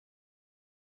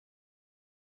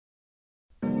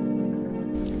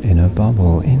In a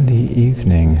bubble in the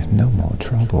evening, no more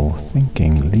trouble,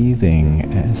 thinking, leaving,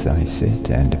 as I sit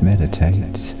and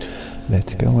meditate.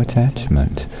 Let go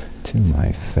attachment to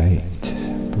my fate,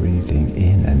 breathing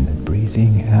in and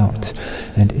breathing out,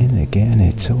 and in again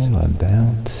it's all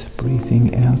about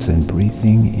breathing out and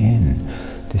breathing in.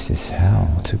 This is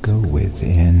how to go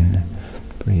within.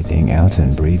 Breathing out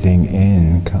and breathing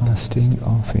in, casting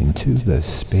off into the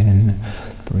spin.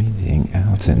 Breathing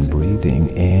out and breathing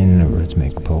in,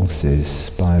 rhythmic pulses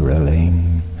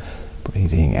spiraling.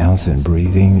 Breathing out and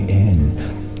breathing in,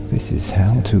 this is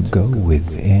how to go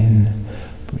within.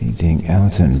 Breathing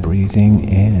out and breathing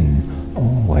in,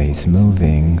 always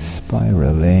moving,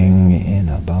 spiraling in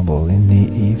a bubble in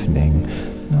the evening.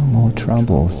 No more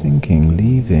trouble thinking,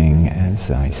 leaving, as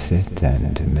I sit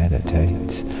and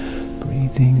meditate.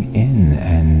 Breathing in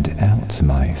and out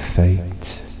my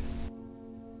fate.